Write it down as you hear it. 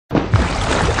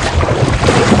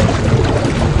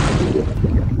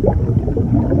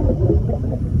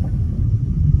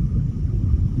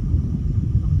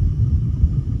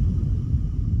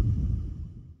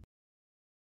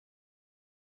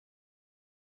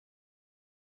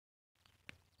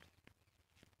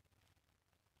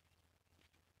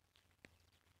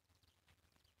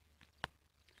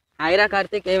హాయిరా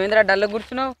కార్తీక్, ఏమైందిరా డల్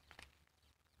కూర్చున్నావు?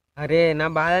 అరే నా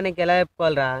బాధ నీకు ఎలా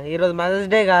చెప్పుకోవాలరా? ఈరోజు మదర్స్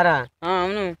డే కారా?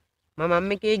 అవును. మా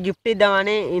మమ్మీకి గిఫ్ట్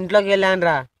ఇద్దామని ఇంట్లోకి వెళ్ళాను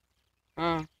రా.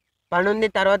 పని ఉంది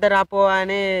తర్వాత రాపో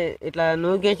అని ఇట్లా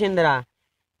నూకేసిందిరా.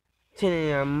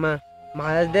 అమ్మ,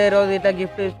 మదర్స్ డే రోజు ఇట్లా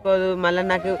గిఫ్ట్ తీసుకోదు, మళ్ళీ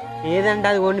నాకు ఏదంటే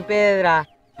అది కొనిపోయేదిరా.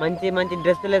 మంచి మంచి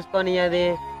డ్రెస్సులు వేసుకొని, అది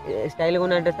స్టైల్గా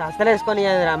ఉన్న డ్రెస్ అసలు వేసుకొని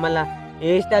రా. మళ్ళీ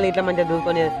ఏ స్టైల్ ఇట్లా మంచిగా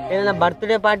దూసుకొని ఏదైనా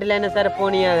బర్త్డే పార్టీలు అయినా సరే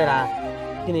పోనీయదురా.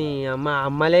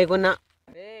 అమ్మ లేకున్నా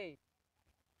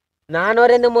నా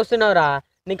నోరెందుకు మోస్తున్నావురా?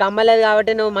 నీకు అమ్మలేదు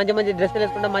కాబట్టి నువ్వు మంచి మంచి డ్రెస్సులు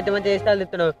వేసుకుంటావు, మంచి మంచి ఇష్టాలు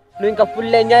ఇస్తున్నావు, నువ్వు ఇంకా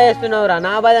ఫుల్ ఎంజాయ్ చేస్తున్నావురా.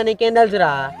 నా బాధ నీకేం తెలుసురా?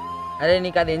 అరే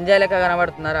నీకు అది ఎంజాయ్ లెక్క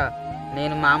కనబడుతున్నారా?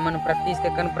 నేను మా అమ్మను ప్రతి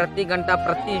సెకండ్, ప్రతి గంట,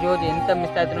 ప్రతి రోజు ఎంత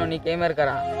మిస్ అవుతున్నావు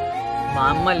నీకేమెరకరా? మా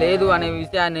అమ్మ లేదు అనే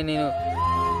విషయాన్ని నేను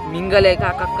మింగలేక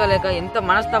కక్కలేక ఎంత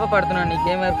మనస్తాప పడుతున్నాను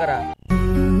నీకేమెరకరా?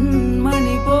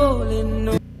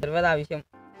 తెలియదు ఆ విషయం.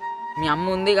 మీ అమ్మ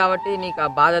ఉంది కాబట్టి నీకు ఆ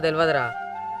బాధ తెలియదురా.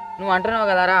 నువ్వు అంటున్నావు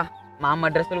కదరా, మా అమ్మ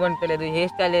డ్రెస్సులు కొనిస్తలేదు,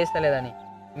 హెయిర్ స్టైల్ చేస్తలేదని.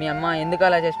 మీ అమ్మ ఎందుకు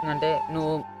అలా చేస్తుందంటే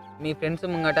నువ్వు మీ ఫ్రెండ్స్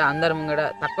ముంగట, అందరి ముంగట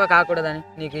తక్కువ కాకూడదని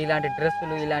నీకు ఇలాంటి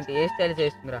డ్రెస్సులు, ఇలాంటి హెయిర్ స్టైల్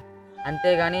చేస్తుందిరా.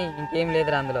 అంతేగాని ఇంకేం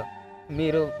లేదురా అందులో.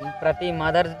 మీరు ప్రతి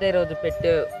మదర్స్ డే రోజు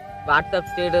పెట్టే వాట్సాప్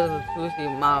స్టేటస్ చూసి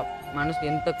మా మనసు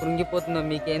ఎంత కృంగిపోతుందో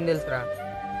మీకేం తెలుసురా?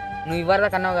 నువ్వు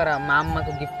ఇవ్వరదాకా అన్నావు కదా మా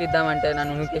అమ్మకు గిఫ్ట్ ఇద్దామంటే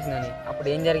నన్ను నూకేసిందని. అప్పుడు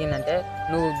ఏం జరిగిందంటే,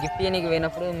 నువ్వు గిఫ్ట్ ఇవ్వనీకి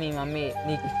పోయినప్పుడు మీ మమ్మీ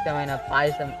నీకు ఇష్టమైన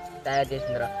పాయసం తయారు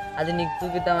చేసిందిరా. అది నీకు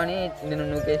చూపిద్దామని నేను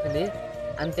నూకేసింది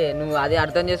అంతే. నువ్వు అది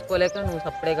అర్థం చేసుకోలేక నువ్వు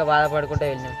సపరేట్గా బాధపడుకుంటూ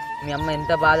వెళ్ళినావు. మీ అమ్మ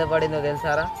ఎంత బాధపడిందో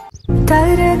తెలుసారా?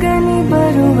 తరగని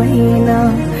బరువైనా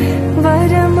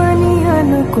వరమని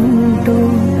అనుకుంటూ.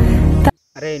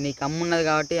 అరే నీకు అమ్మ ఉన్నది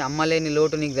కాబట్టి అమ్మ లేని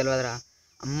లోటు నీకు తెలియదురా.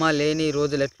 అమ్మ లేని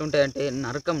రోజులు ఎట్లుంటాయంటే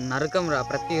నరకం నరకం రా.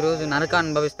 ప్రతిరోజు నరకం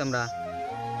అనుభవిస్తాం రా.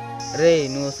 రే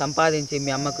నువ్వు సంపాదించి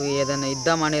మీ అమ్మకు ఏదైనా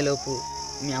ఇద్దామనే లోపు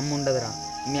మీ అమ్మ ఉండదురా.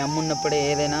 మీ అమ్మ ఉన్నప్పుడే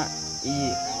ఏదైనా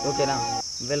ఓకేనా?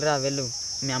 వెళ్ళరా వెళ్ళు,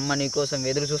 మీ అమ్మ నీ కోసం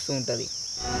ఎదురు చూస్తూ ఉంటుంది.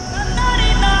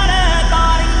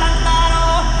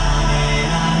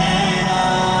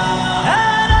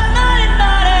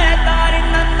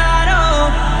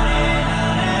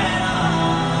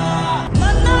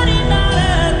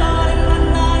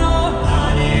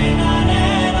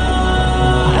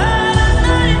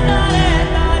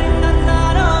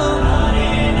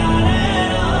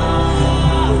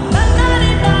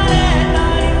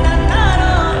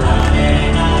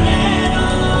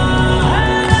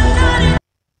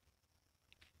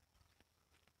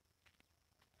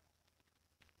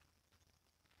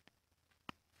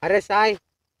 అరే సాయ్,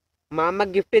 మా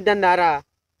అమ్మకి గిఫ్ట్ ఇద్దాం దారా.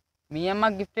 మీ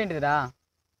అమ్మకి గిఫ్ట్ ఏంటిదిరా?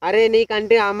 అరే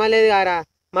నీకంటే అమ్మ లేదు కారా,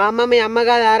 మా అమ్మ మీ అమ్మ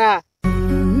కాదారా?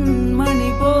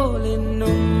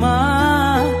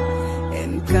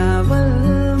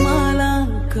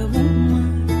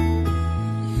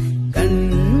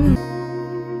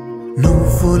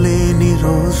 నువ్వు లేని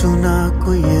రోజు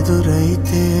నాకు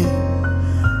ఎదురైతే,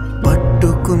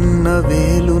 పట్టుకున్న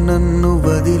వేలు నన్ను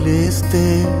వదిలేస్తే,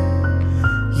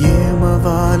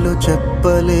 ఏమవాలు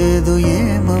చెప్పలేదు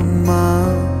ఏమమ్మా.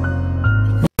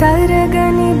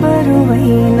 తరగని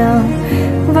బరువైనా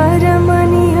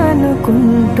వరమని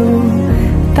అనుకుంటూ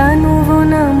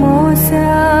తనువున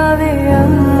మోసావే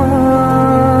అమ్మా.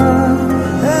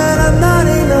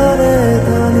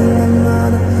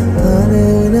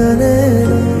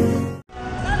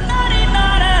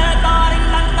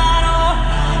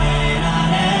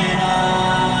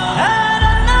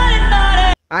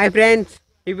 హాయ్ ఫ్రెండ్స్,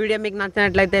 ఈ వీడియో మీకు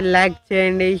నచ్చినట్లయితే లైక్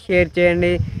చేయండి, షేర్ చేయండి,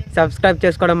 సబ్స్క్రైబ్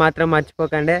చేసుకోవడం మాత్రం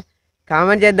మర్చిపోకండి.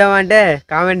 కామెంట్ చేద్దామంటే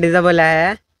కామెంట్ డిజబుల్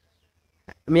అయ్యా.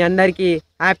 మీ అందరికీ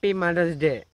హ్యాపీ మదర్స్ డే.